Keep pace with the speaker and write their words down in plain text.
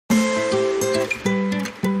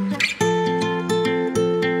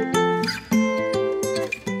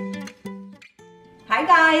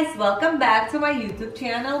welcome back to my YouTube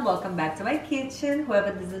channel. Welcome back to my kitchen.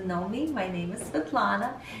 Whoever doesn't know me, my name is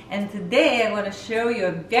Svetlana, and today I want to show you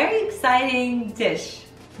a very exciting dish.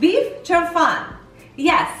 Beef Chow Fun.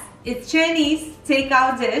 Yes, it's Chinese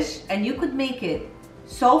takeout dish, and you could make it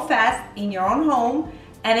so fast in your own home,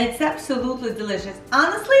 and it's absolutely delicious.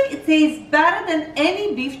 Honestly, it tastes better than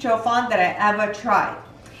any beef Chow Fun that I ever tried.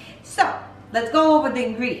 So, let's go over the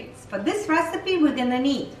ingredients. For this recipe, we're gonna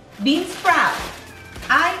need bean sprout.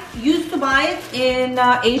 I used to buy it in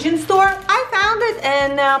Asian store. I found it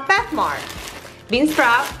in Pet Mart. Bean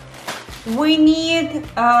sprout. We need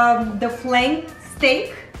the flank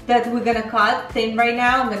steak that we're gonna cut thin right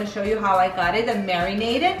now. I'm gonna show you how I cut it and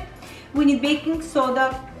marinate it. We need baking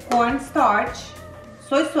soda, cornstarch,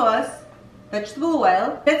 soy sauce, vegetable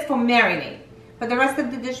oil. That's for marinade. For the rest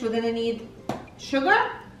of the dish, we're gonna need sugar,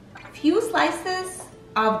 a few slices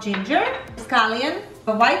of ginger, scallion,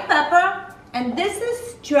 a white pepper, and this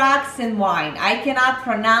is Shaoxing wine. I cannot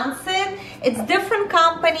pronounce it. It's different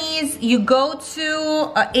companies. You go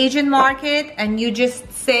to an Asian market and you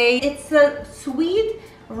just say it's a sweet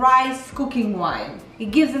rice cooking wine.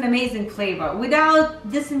 It gives an amazing flavor.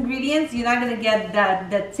 Without these ingredients, you're not gonna get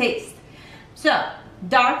that taste. So,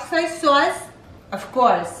 dark soy sauce, of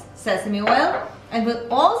course, sesame oil, and we'll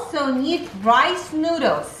also need rice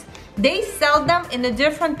noodles. They sell them in a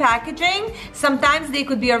different packaging. Sometimes they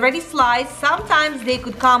could be already sliced. Sometimes they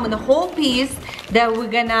could come in a whole piece that we're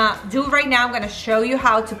gonna do right now. I'm gonna show you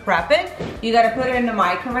how to prep it. You gotta put it in the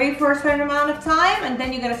microwave for a certain amount of time, and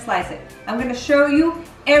then you're gonna slice it. I'm gonna show you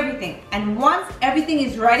everything. And once everything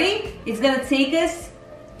is ready, it's gonna take us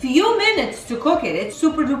a few minutes to cook it. It's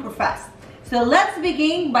super duper fast. So let's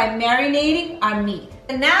begin by marinating our meat.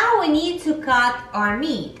 And now we need to cut our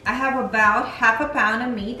meat. I have about half a pound of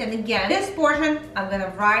meat, and again, this portion I'm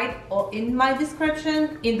gonna write in my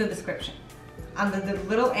description, in the description, under the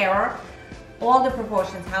little arrow, all the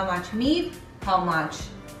proportions, how much meat, how much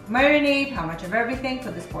marinade, how much of everything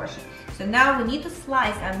for this portion. So now we need to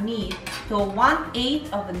slice our meat to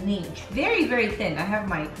 1/8 of an inch. Very, very thin. I have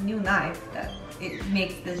my new knife that it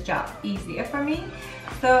makes this job easier for me.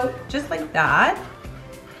 So just like that.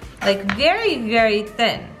 Like very, very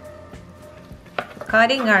thin.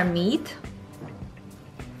 Cutting our meat.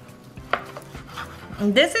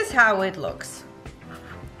 And this is how it looks.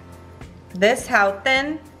 This how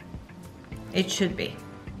thin it should be.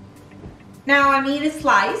 Now our meat is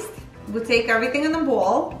sliced. We'll take everything in the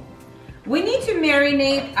bowl. We need to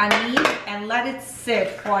marinate our meat and let it sit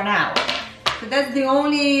for an hour. So that's the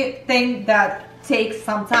only thing that takes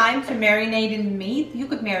some time to marinate in the meat. You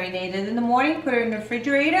could marinate it in the morning, put it in the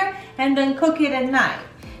refrigerator, and then cook it at night.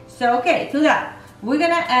 So okay, to that, we're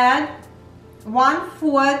gonna add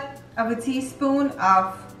 1/4 of a teaspoon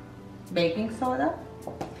of baking soda.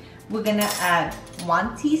 We're gonna add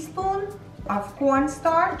 1 teaspoon of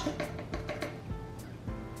cornstarch,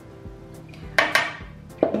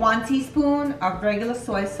 1 teaspoon of regular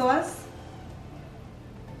soy sauce,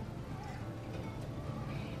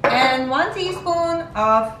 and 1 teaspoon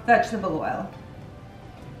of vegetable oil.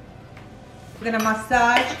 We're gonna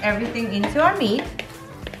massage everything into our meat.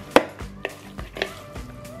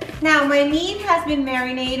 Now my meat has been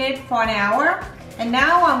marinated for an hour, and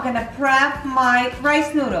now I'm gonna prep my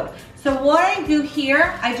rice noodle. So what I do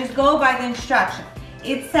here, I just go by the instruction.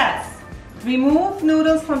 It says, remove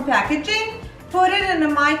noodles from packaging, put it in the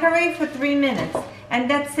microwave for 3 minutes. And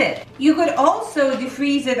that's it. You could also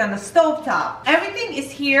defreeze it on the stove top. Everything is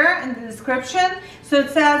here in the description. So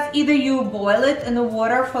it says either you boil it in the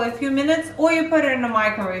water for a few minutes or you put it in the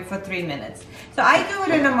microwave for 3 minutes. So I do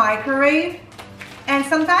it in the microwave, and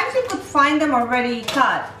sometimes you could find them already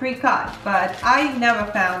cut, pre-cut, but I never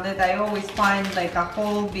found it. I always find like a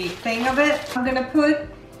whole big thing of it. I'm gonna put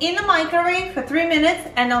in the microwave for 3 minutes,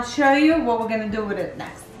 and I'll show you what we're gonna do with it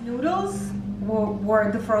next. Noodles were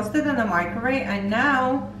defrosted in the microwave, and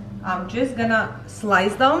now I'm just gonna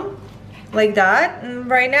slice them like that. And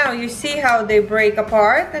right now you see how they break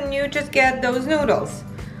apart, and you just get those noodles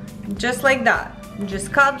just like that. You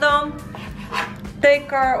just cut them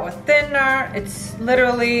thicker or thinner. It's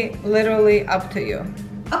literally up to you.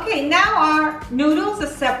 Okay, now our noodles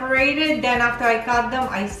are separated. Then after I cut them,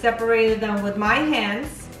 I separated them with my hands.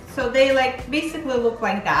 So they like basically look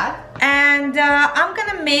like that. And I'm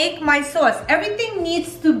gonna make my sauce. Everything needs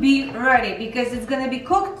to be ready because it's gonna be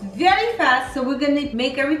cooked very fast. So we're gonna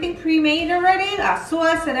make everything pre-made already, our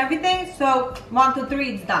sauce and everything. So 1, 2, 3,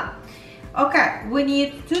 it's done. Okay, we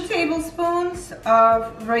need 2 tablespoons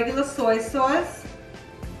of regular soy sauce.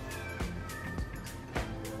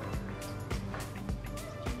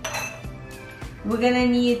 We're gonna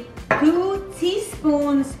need 2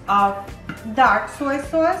 teaspoons of dark soy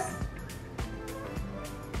sauce.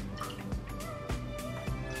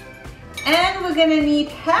 And we're gonna need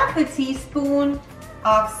half a teaspoon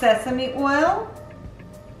of sesame oil.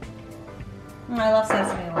 I love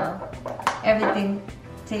sesame oil. Everything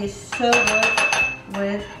tastes so good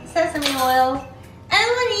with sesame oil. And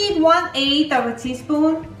we need 1/8 of a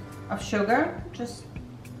teaspoon of sugar. Just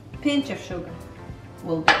a pinch of sugar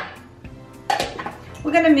will do.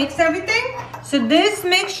 We're gonna mix everything. So this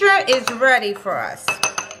mixture is ready for us.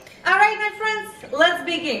 All right, my friends, let's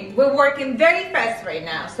begin. We're working very fast right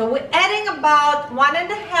now. So we're adding about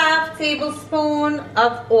 1.5 tablespoons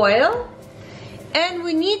of oil. And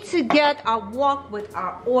we need to get our wok with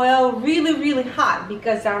our oil really, really hot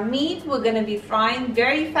because our meat we're gonna be frying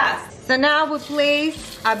very fast. So now we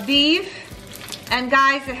place our beef. And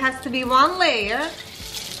guys, it has to be 1 layer.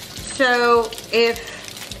 So if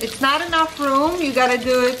it's not enough room, you gotta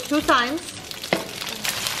do it 2 times.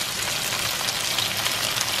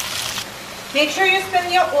 Make sure you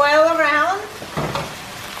spin your oil around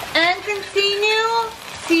and continue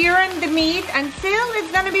searing the meat until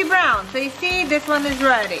it's gonna be brown. So you see, this one is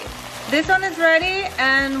ready. This one is ready,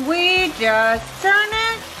 and we just turn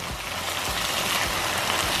it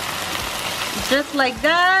just like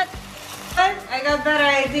that. I got a better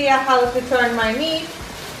idea how to turn my meat,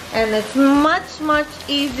 and it's much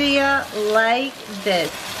easier like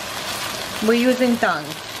this. We're using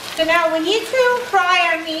tongs. So now we need to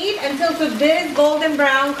fry our meat until to this golden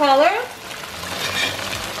brown color.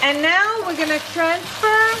 And now we're gonna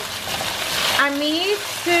transfer our meat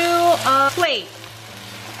to a plate.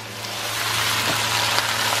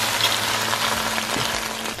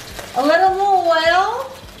 A little more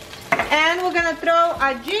oil, and we're gonna throw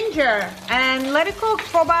our ginger and let it cook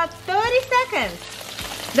for about 30 seconds.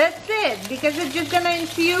 That's it, because it's just gonna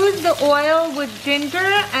infuse the oil with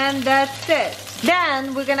ginger, and that's it.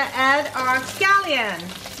 Then we're gonna add our scallion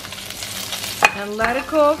and let it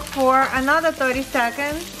cook for another 30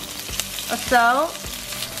 seconds or so.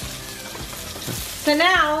 So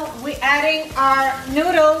now we're adding our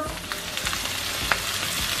noodles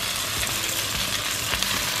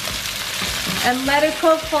and let it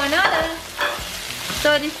cook for another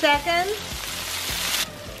 30 seconds.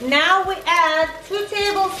 Now we add 2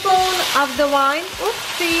 tablespoons of the wine.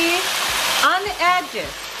 Oopsie, on the edges.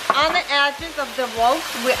 On the edges of the wok,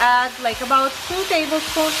 we add like about 2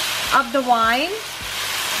 tablespoons of the wine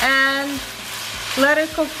and let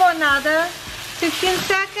it cook for another 15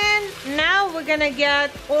 seconds. Now we're gonna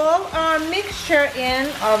get all our mixture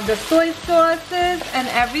in of the soy sauces and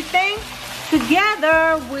everything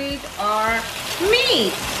together with our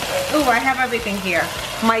meat. Oh, I have everything here.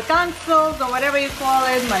 My tonsils or whatever you call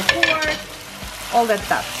it, my fork, all that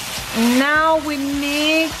stuff. Now we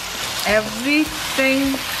mix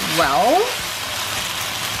everything well.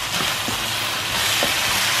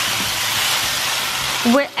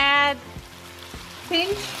 We add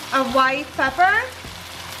pinch of white pepper.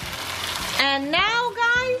 And now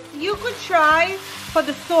guys, you could try for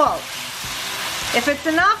the salt. If it's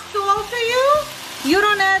enough salt to you, you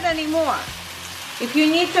don't add any more. If you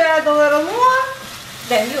need to add a little more,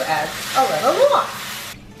 then you add a little more.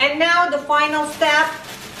 And now the final step,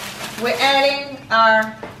 we're adding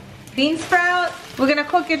our bean sprout. We're gonna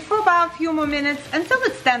cook it for about a few more minutes until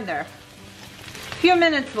it's tender. A few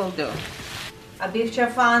minutes will do. Our beef Chow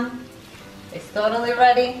Fun is totally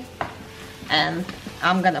ready, and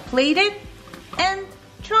I'm gonna plate it and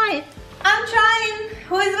try it. I'm trying.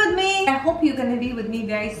 Who is with me? I hope you're gonna be with me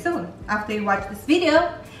very soon after you watch this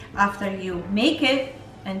video, after you make it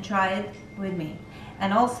and try it with me.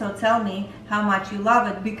 And also tell me how much you love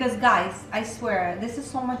it, because guys, I swear, this is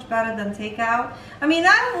so much better than takeout. I mean,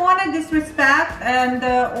 I don't want to disrespect and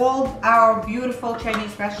all our beautiful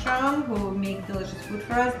Chinese restaurant who make delicious food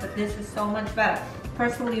for us, but this is so much better.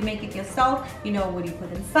 Personally, you make it yourself, you know what you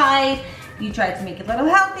put inside, you try to make it a little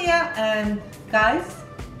healthier, and guys,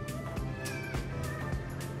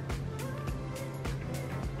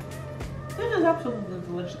 this is absolutely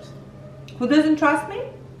delicious. Who doesn't trust me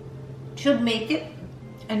should make it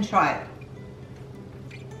and try it.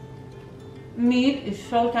 Meat is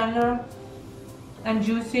so tender and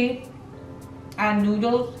juicy, and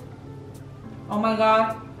noodles, oh my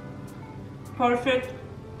god, perfect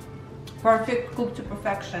cooked to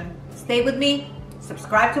perfection. Stay with me,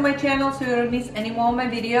 subscribe to my channel so you don't miss any more of my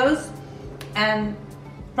videos, and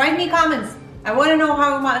write me comments. I want to know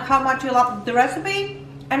how much you love the recipe,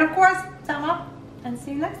 and of course, thumb up, and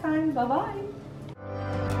see you next time. Bye bye.